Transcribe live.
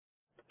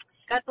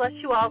God bless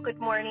you all. Good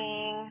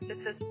morning. This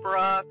is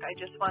Brooke. I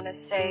just want to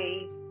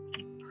say,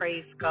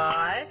 praise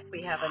God.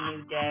 We have a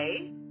new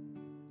day.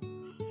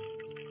 I'm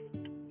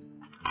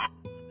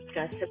just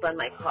going to sip on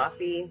my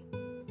coffee.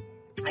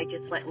 I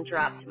just went and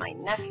dropped my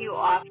nephew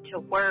off to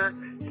work.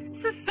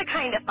 This is the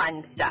kind of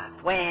fun stuff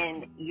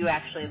when you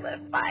actually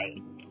live by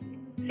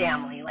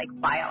family, like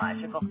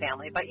biological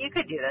family, but you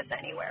could do this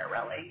anywhere,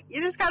 really.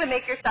 You just got to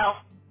make yourself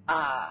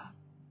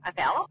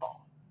available,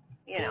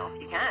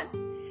 if you can.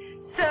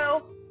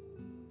 So,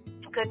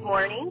 good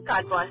morning.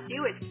 God bless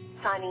you. It's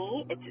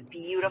sunny. It's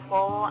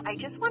beautiful. I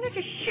just wanted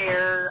to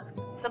share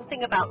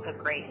something about the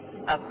grace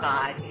of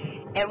God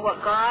and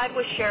what God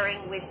was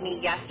sharing with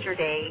me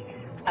yesterday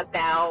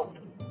about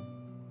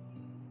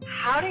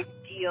how to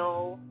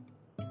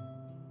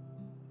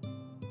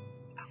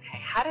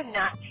how to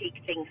not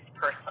take things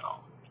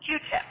personal.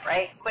 Q-tip,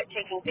 right? Quit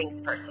taking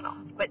things personal.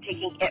 Quit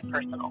taking it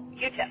personal.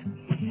 Q-tip.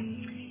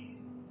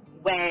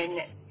 When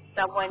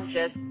someone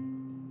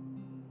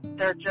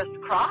they're just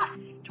cross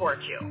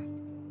towards you.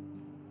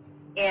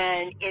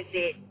 And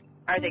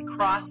are they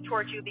cross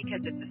towards you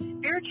because it's a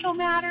spiritual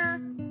matter,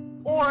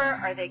 or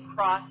are they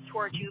cross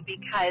towards you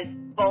because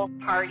both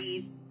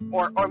parties,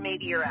 or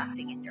maybe you're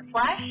acting in your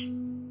flesh,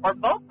 or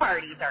both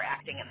parties are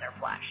acting in their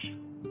flesh?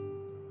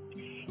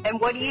 And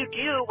what do you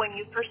do when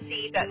you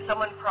perceive that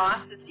someone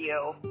crosses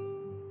you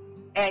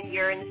and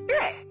you're in the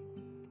Spirit,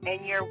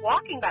 and you're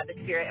walking by the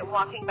Spirit and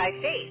walking by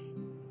faith,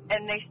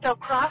 and they still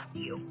cross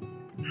you?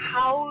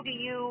 How do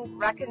you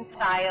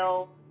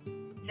reconcile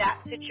that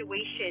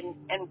situation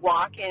and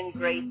walk in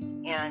grace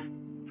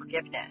and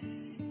forgiveness?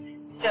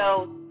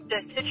 So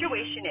the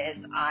situation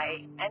is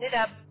I ended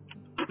up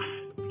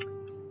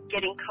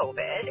getting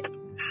COVID.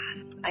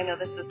 I know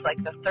this is like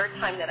the third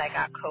time that I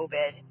got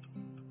COVID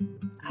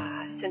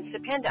since the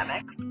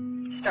pandemic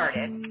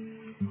started.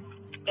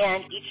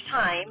 And each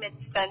time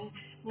it's been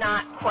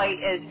not quite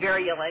as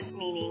virulent,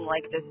 meaning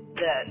like the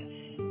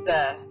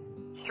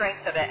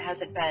strength of it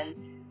hasn't been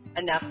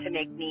enough to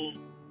make me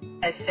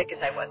as sick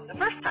as I was the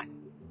first time.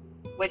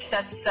 Which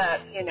that's the,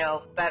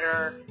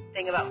 better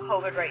thing about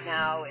COVID right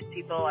now is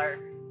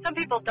some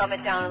people dumb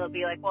it down and they'll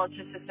be like, well, it's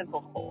just a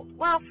simple cold.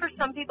 Well, for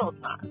some people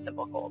it's not a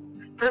simple cold.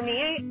 For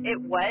me, it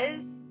was,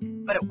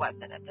 but it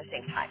wasn't at the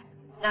same time.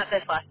 Not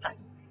this last time.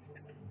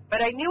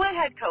 But I knew I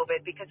had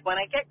COVID because when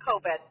I get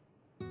COVID,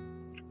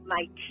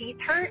 my teeth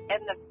hurt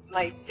and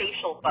my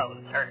facial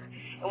bones hurt.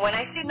 And when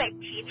I say my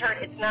teeth hurt,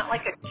 it's not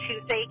like a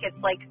toothache.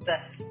 It's like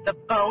the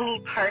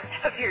bony parts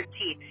of your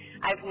teeth.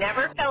 I've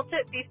never felt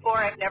it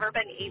before. I've never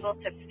been able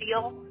to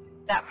feel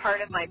that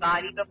part of my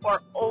body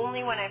before,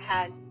 only when I've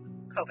had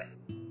COVID.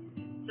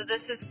 So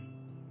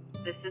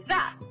this is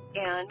that.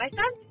 And my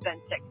son's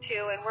been sick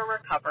too, and we're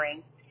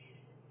recovering.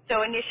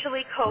 So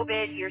initially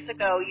COVID, years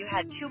ago, you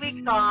had 2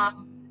 weeks off,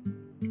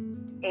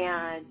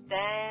 and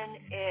then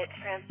it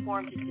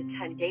transformed into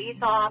 10 days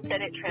off,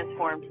 then it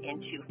transformed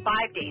into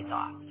 5 days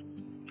off.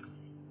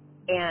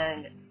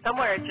 And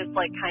somewhere it just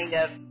kind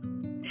of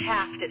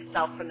tacked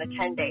itself from the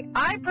 10-day.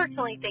 I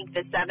personally think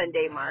the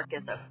 7-day mark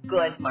is a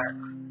good mark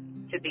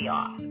to be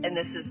off. And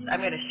I'm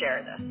going to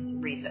share this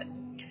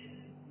reason.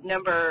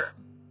 Number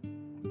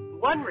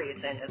one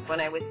reason is when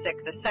I was sick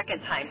the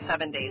second time,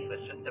 7 days was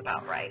just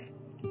about right.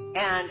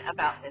 And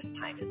about this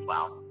time as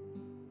well.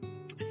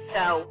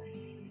 So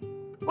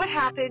what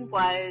happened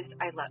was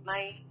I let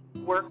my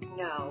work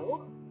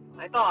know,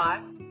 my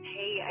boss,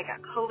 hey, I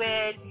got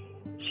COVID.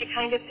 She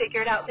kind of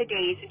figured out the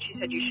days, and she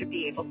said you should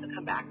be able to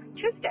come back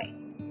Tuesday.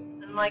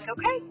 I'm like,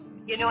 okay,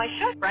 I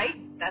should, right?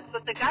 That's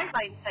what the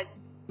guidelines said,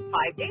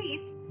 5 days.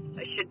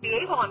 I should be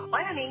able, I'm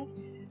planning.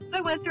 So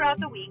I went throughout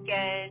the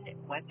weekend,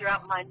 went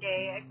throughout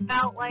Monday. I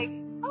felt like,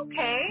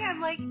 okay, I'm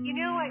like,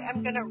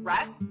 I'm going to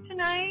rest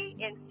tonight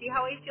and see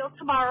how I feel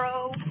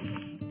tomorrow,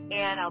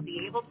 and I'll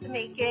be able to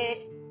make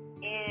it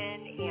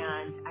in,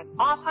 and I'm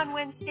off on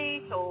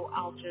Wednesday, so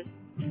I'll just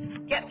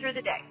get through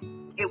the day.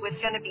 It was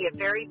going to be a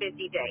very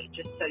busy day,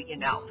 just so you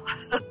know.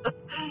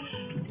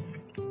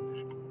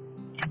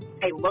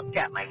 I looked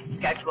at my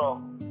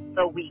schedule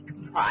the week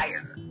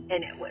prior,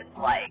 and it was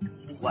like,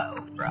 whoa,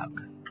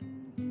 Brooke.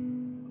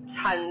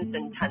 Tons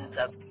and tons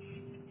of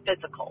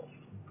physicals.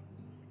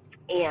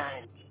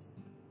 And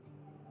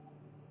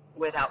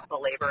without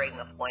belaboring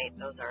the point,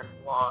 those are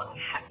long,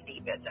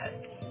 hefty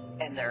visits,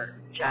 and they're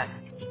just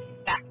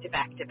back to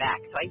back to back.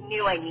 So I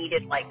knew I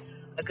needed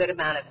a good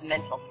amount of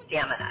mental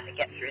stamina to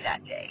get through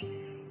that day.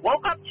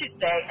 Woke up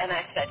Tuesday, and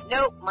I said,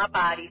 nope. My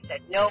body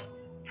said, nope.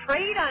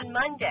 Prayed on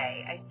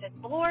Monday. I said,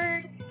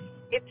 Lord,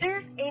 if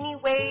there's any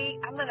way,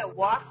 I'm going to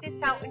walk this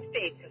out in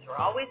faith, because we're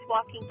always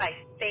walking by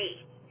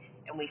faith,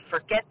 and we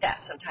forget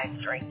that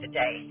sometimes during the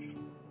day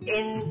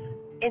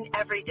in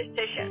every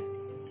decision.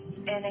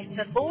 And I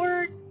said,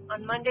 Lord,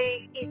 on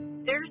Monday, if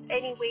there's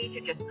any way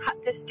to just cut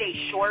this day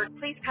short,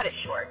 please cut it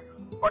short,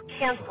 or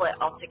cancel it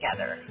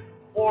altogether,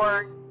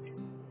 or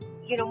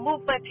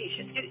move my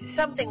patients, do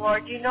something,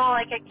 Lord.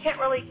 I can't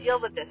really deal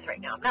with this right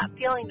now. I'm not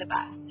feeling the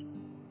best.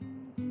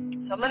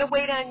 So I'm going to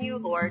wait on you,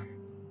 Lord.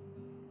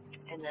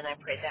 And then I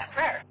prayed that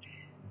prayer.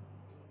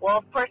 Well,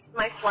 of course,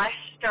 my flesh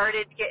started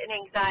started getting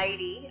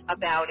anxiety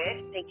about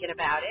it, thinking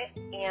about it,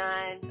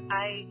 and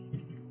I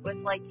was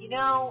like,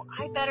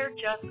 I better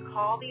just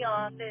call the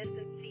office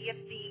and see if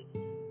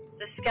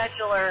the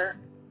scheduler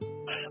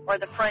or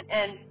the front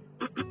end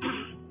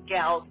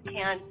gals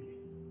can,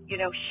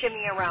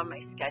 shimmy around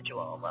my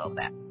schedule a little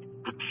bit.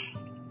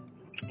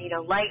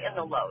 Lighten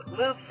the load,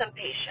 move some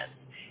patients,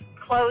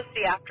 close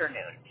the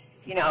afternoon.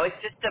 It's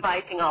just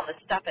devising all this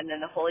stuff, and then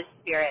the Holy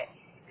Spirit,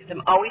 because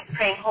I'm always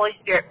praying, Holy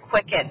Spirit,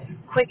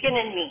 quicken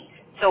in me.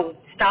 So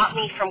stop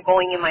me from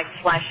going in my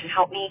flesh and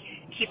help me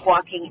keep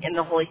walking in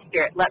the Holy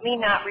Spirit. Let me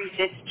not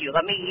resist you.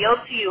 Let me yield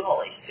to you,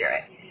 Holy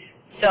Spirit.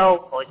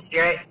 So, Holy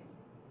Spirit,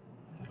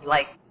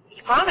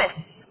 he promised.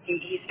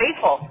 He's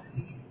faithful.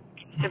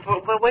 So,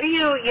 but what do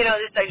you,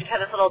 I just had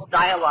this little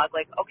dialogue,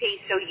 okay,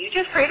 so you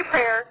just prayed a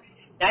prayer.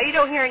 Now you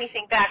don't hear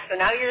anything back, so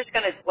now you're just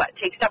going to,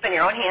 take stuff in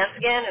your own hands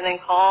again and then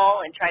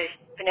call and try to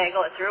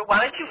finagle it through?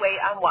 Why don't you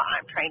wait on what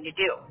I'm trying to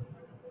do?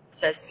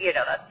 So,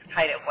 that's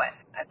kind of what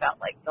I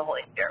felt like the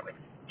Holy Spirit was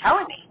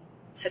telling me.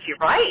 So if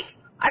you're right,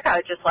 I got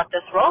to just let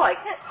this roll. I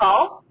can't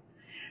call.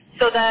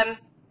 So then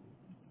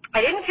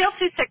I didn't feel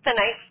too sick the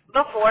night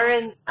before,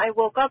 and I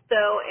woke up,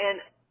 though, and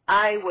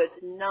I was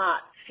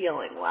not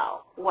feeling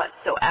well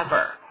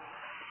whatsoever.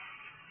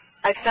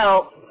 I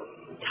felt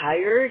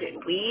tired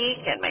and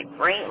weak and my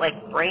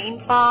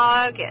brain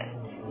fog,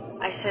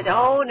 and I said,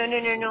 no,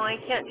 I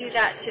can't do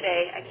that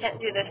today. I can't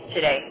do this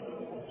today.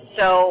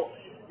 So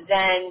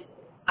then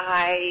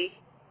I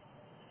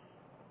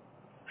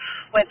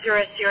went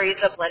through a series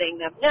of letting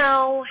them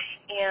know,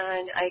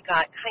 and I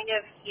got kind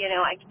of,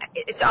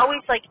 it's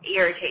always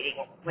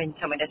irritating when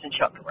someone doesn't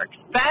show up to work,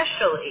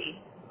 especially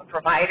a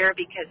provider,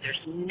 because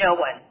there's no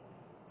one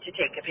to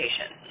take a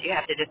patient. So you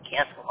have to just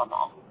cancel them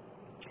all.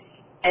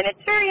 And it's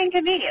very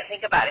inconvenient.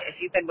 Think about it. If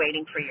you've been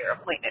waiting for your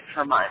appointment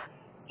for months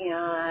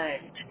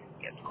and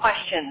you have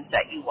questions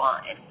that you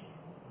want, and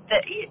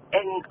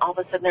all of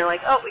a sudden they're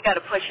like, oh, we got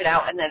to push it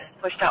out, and then it's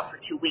pushed out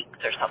for 2 weeks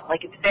or something.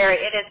 It is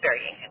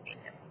very inconvenient.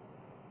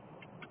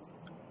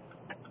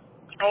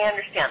 I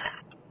understand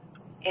that.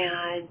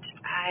 And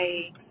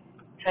I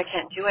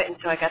can't do it, and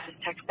so I got this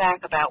text back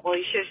about, well,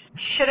 you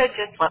should have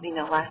just let me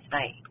know last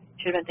night.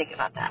 Should have been thinking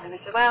about that. And I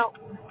said, well,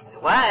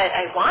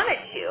 I wanted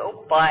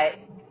to, but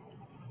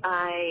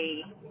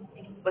I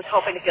was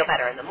hoping to feel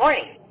better in the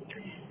morning.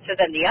 So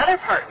then the other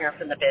partner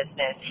from the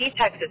business, he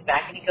texts us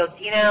back, and he goes,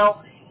 he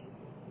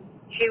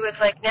was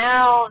like,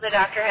 now the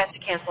doctor has to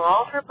cancel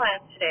all of her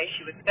plans today.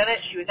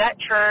 She was at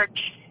church,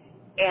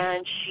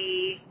 and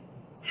she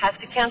has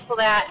to cancel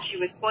that. She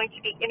was going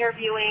to be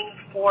interviewing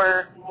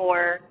for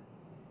more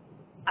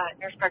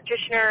nurse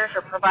practitioners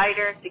or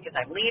providers because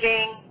I'm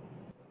leaving.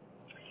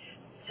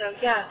 So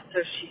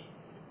she's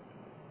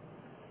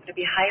going to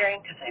be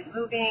hiring because I'm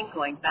moving,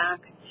 going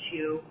back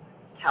to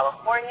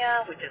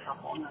California, which is a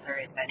whole other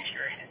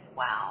adventure as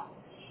well.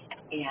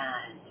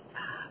 And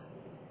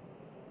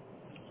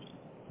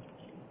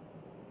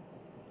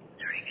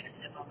sorry, I'm going to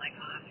sip on my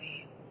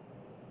coffee.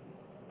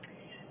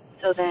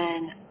 So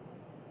then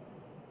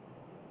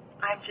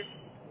I'm just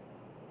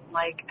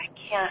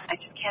I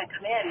just can't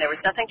come in. There was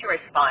nothing to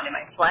respond. In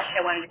my flesh,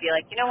 I wanted to be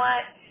like, you know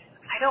what?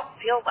 I don't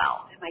feel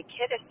well, and my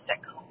kid is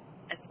sick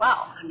as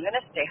well. I'm going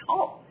to stay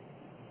home.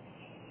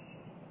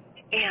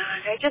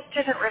 And I just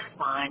didn't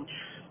respond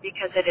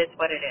because it is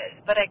what it is.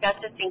 But I got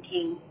to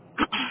thinking,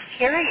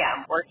 here I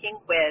am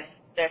working with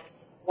this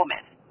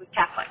woman who's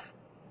Catholic.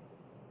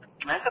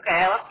 And that's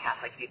okay. I love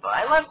Catholic people.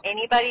 I love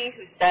anybody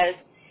who says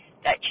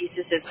that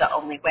Jesus is the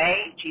only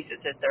way, Jesus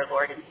is their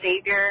Lord and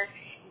Savior,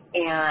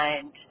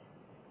 and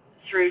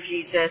through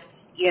Jesus,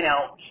 he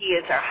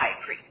is our high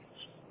priest.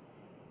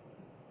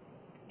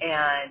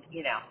 And,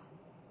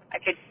 I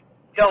could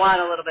go on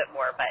a little bit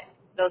more, but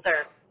those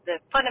are the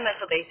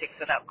fundamental basics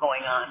without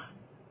going on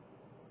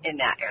in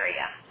that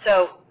area.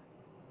 So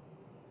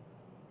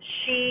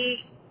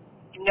she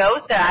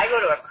knows that I go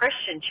to a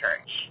Christian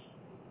church,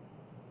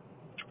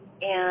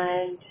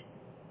 and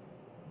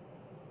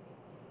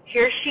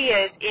here she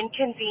is,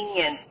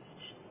 inconvenienced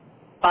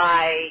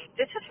by,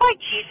 this is why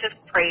Jesus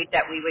prayed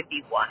that we would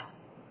be one,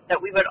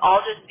 that we would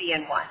all just be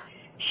in one.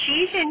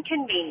 She's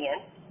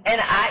inconvenienced, and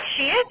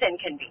she is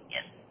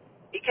inconvenienced,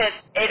 because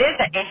it is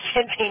an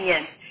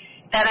inconvenience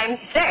that I'm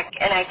sick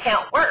and I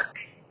can't work.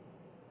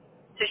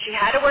 So she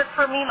had to work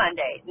for me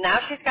Monday. Now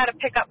she's got to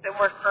pick up and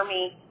work for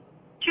me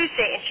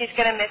Tuesday, and she's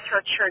going to miss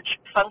her church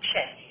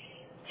function.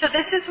 So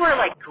this is where,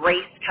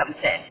 grace comes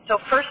in. So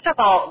first of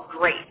all,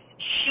 grace.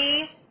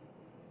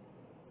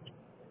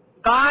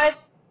 God,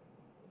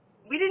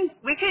 we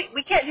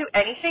can't do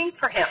anything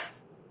for him.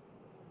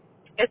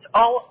 It's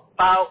all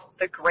about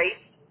the grace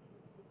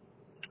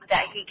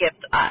that he gives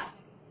us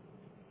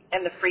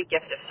and the free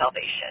gift of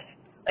salvation.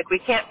 You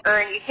can't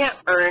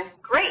earn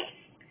grace.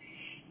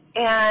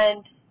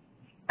 And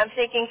I'm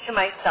thinking to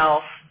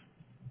myself,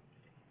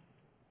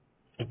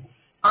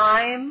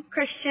 I'm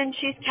Christian,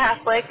 she's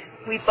Catholic.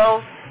 Do we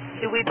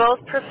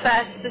both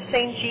profess the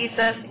same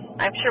Jesus?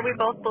 I'm sure we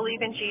both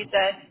believe in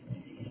Jesus.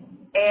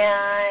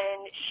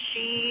 And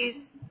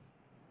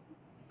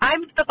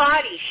I'm the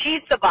body,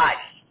 she's the body.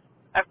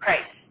 of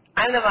Christ.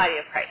 I'm the body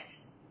of Christ.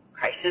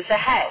 Christ is the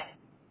head.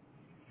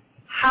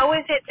 How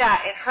is it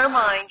that in her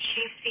mind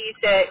she sees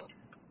it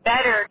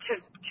better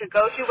to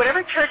go to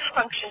whatever church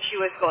function she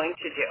was going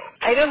to do?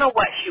 I don't know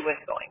what she was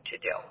going to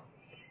do.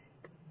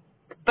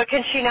 But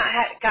can she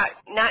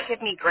not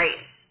give me grace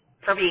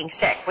for being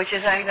sick, which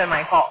is not even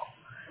my fault?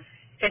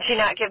 Can she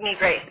not give me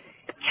grace?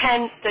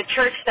 Can the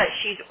church that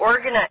she's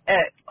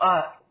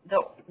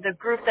the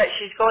group that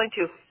she's going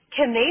to,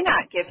 can they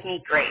not give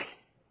me grace?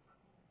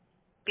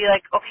 Be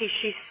like, okay,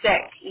 she's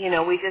sick.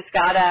 We just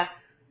gotta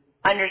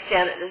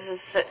understand that this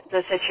is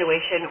the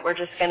situation. We're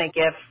just gonna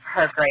give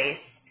her grace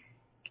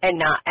and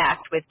not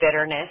act with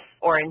bitterness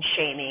or in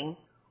shaming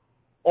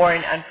or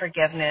in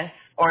unforgiveness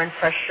or in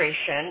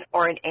frustration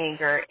or in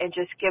anger, and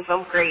just give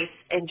them grace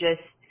and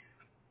just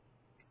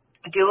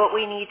do what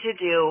we need to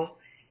do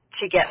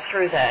to get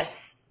through this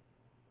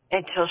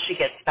until she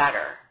gets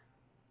better.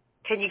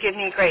 Can you give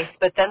me grace?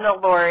 But then the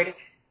Lord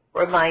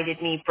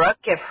reminded me, Brooke,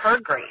 give her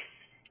grace,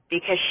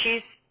 because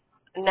she's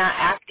not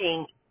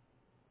acting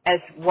as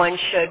one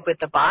should with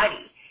the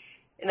body.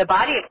 In the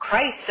body of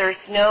Christ, there's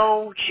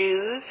no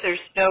Jews, there's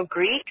no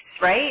Greeks,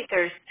 right?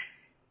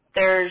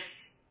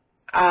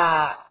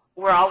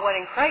 We're all one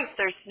in Christ.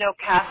 There's no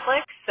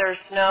Catholics, there's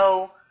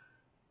no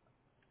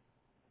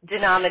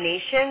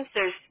denominations,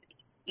 there's,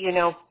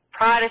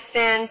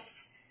 Protestants,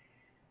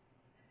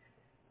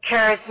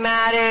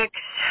 charismatics,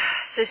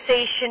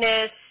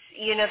 cessationists,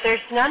 there's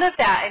none of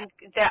that, and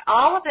that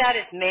all of that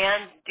is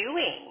man's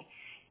doing.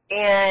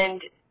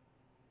 And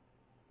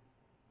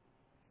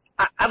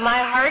my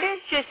heart is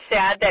just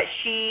sad that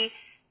she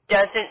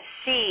doesn't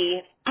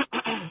see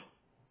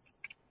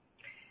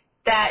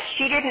that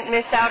she didn't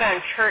miss out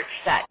on church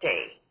that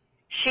day.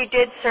 She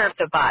did serve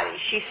the body.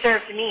 She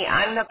served me.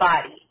 I'm the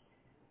body.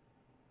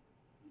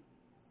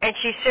 And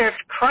she served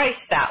Christ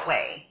that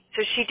way.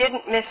 So she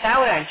didn't miss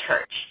out on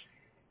church.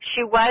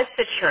 She was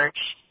the church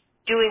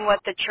doing what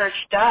the church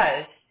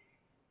does,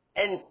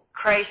 and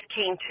Christ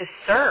came to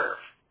serve.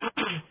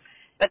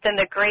 But then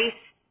the grace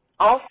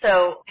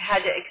also had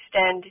to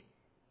extend.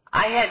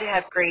 I had to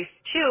have grace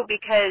too,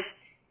 because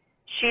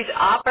she's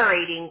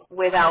operating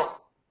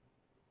without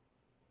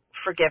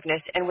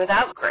forgiveness and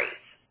without grace.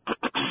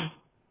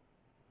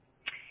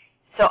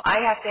 So I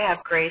have to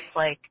have grace,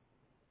 like,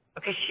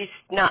 okay, she's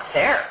not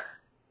there.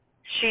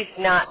 She's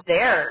not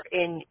there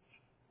in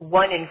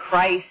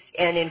Christ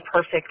and in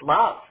perfect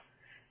love.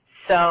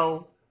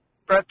 So,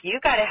 Brooke, you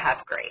got to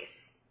have grace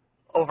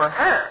over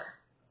her.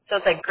 So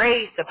it's like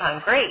grace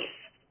upon grace.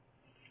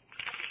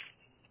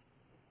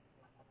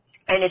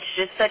 And it's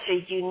just such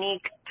a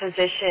unique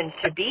position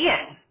to be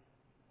in.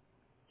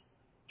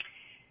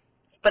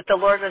 But the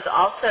Lord was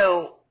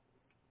also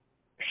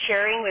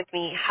sharing with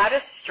me how to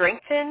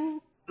strengthen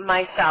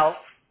myself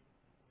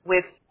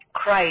with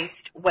Christ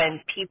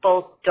when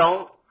people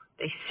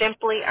they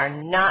simply are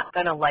not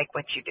going to like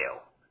what you do.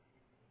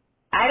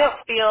 I don't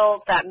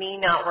feel that me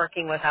not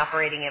working was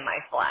operating in my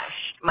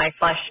flesh. My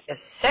flesh is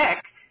sick,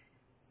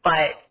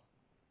 but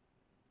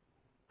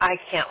I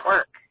can't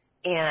work.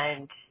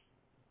 And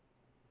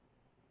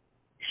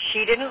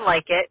she didn't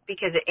like it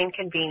because it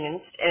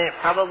inconvenienced, and it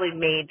probably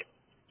made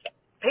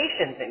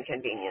patients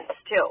inconvenienced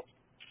too.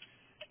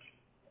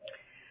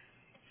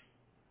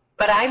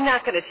 But I'm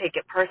not going to take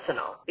it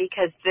personal,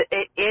 because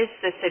it is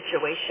the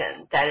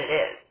situation that it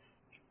is.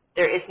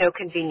 There is no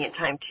convenient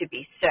time to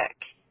be sick.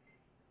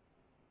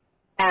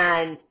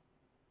 And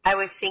I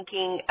was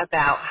thinking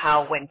about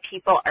how when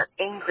people are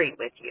angry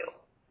with you,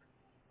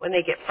 when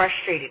they get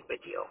frustrated with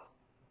you,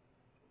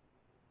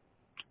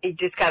 you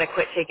just got to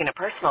quit taking it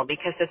personal,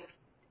 because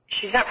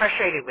she's not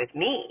frustrated with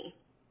me.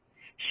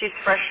 She's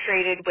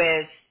frustrated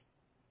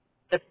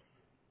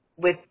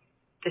with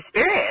the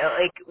spirit,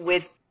 like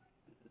with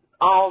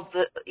all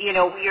the,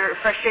 you're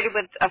frustrated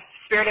with a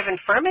spirit of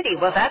infirmity.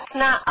 Well, that's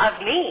not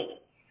of me.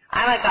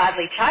 I'm a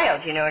godly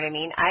child, you know what I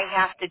mean? I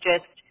have to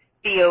just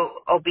be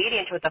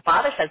obedient to what the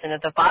Father says. And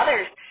if the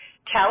Father's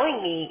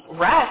telling me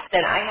rest,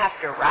 then I have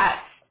to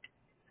rest.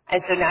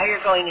 And so now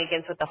you're going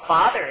against what the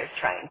Father is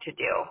trying to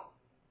do.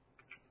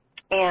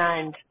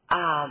 And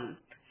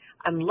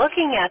I'm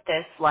looking at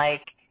this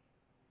like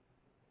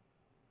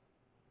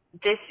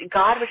this.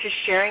 God was just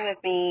sharing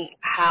with me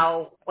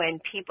how when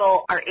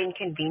people are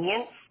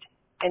inconvenienced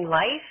in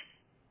life,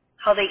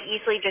 how they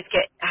easily just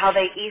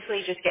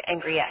get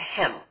angry at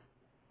Him.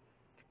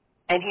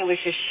 And He was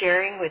just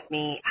sharing with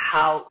me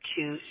how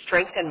to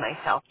strengthen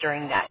myself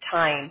during that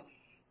time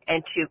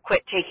and to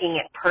quit taking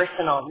it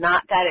personal.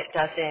 Not that it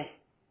doesn't,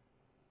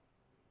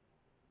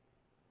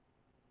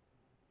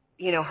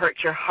 hurt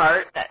your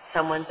heart that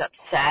someone's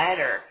upset,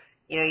 or,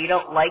 you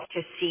don't like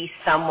to see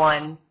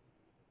someone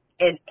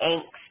in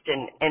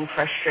angst and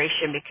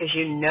frustration because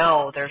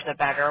there's a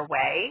better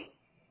way.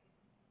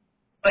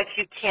 But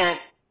you can't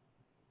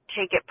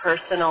take it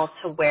personal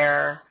to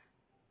where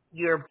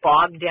you're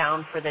bogged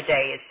down for the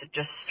day. It's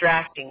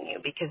distracting you,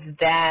 because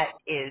that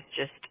is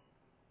just,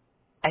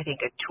 I think,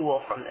 a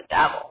tool from the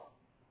devil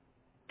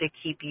to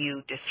keep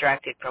you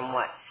distracted from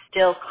what's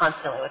still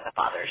constantly what the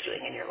Father is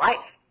doing in your life.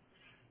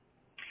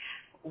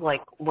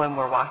 like when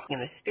we're walking in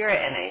the Spirit,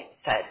 and I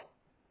said,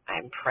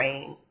 I'm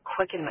praying,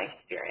 quicken my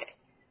spirit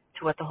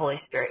to what the Holy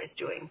Spirit is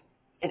doing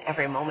in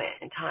every moment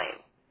in time.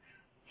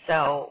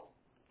 So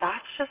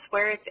that's just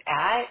where it's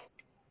at.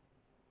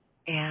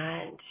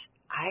 And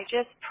I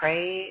just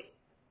pray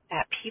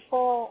that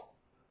people,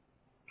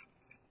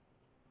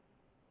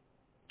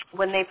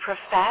 when they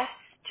profess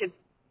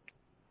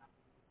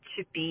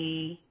to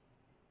be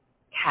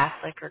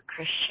Catholic or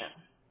Christian,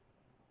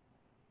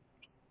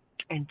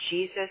 and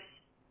Jesus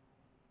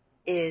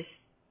is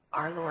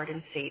our Lord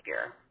and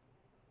Savior,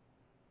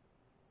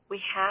 we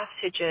have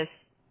to just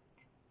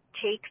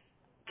take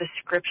the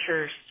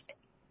scriptures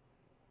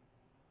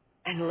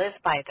and live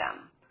by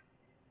them.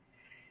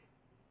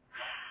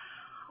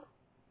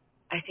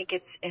 I think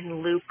it's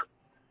in Luke.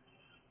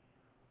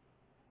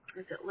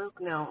 Is it Luke?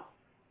 No.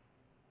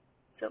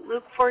 Is it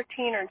Luke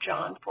 14 or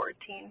John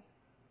 14?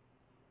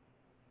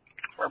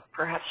 Or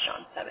perhaps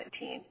John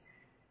 17.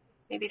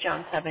 Maybe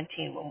John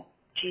 17, when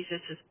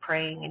Jesus is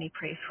praying and he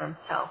prays for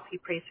himself. He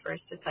prays for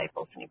his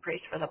disciples and he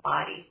prays for the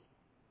body.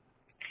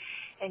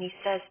 And he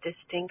says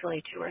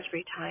distinctly 2 or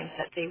 3 times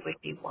that they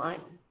would be one.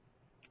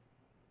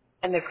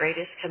 And the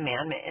greatest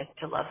commandment is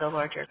to love the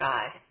Lord your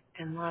God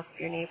and love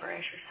your neighbor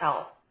as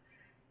yourself.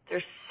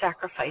 There's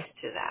sacrifice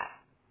to that.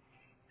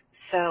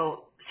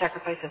 So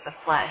sacrifice of the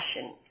flesh.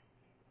 And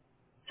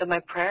so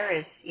my prayer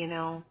is,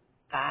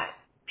 that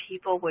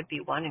people would be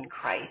one in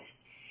Christ.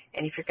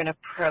 And if you're going to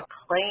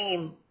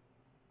proclaim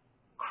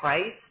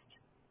Christ,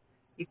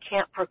 you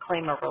can't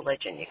proclaim a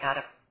religion. You got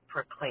to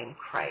proclaim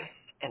Christ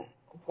and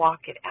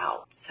walk it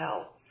out.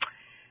 So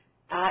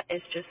that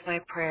is just my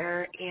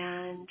prayer,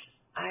 and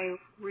I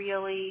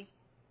really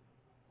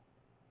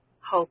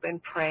hope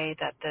and pray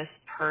that this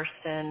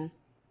person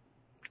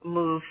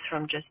moves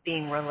from just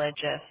being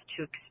religious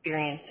to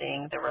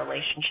experiencing the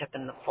relationship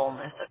and the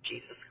fullness of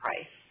Jesus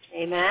Christ.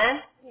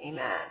 Amen?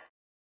 Amen.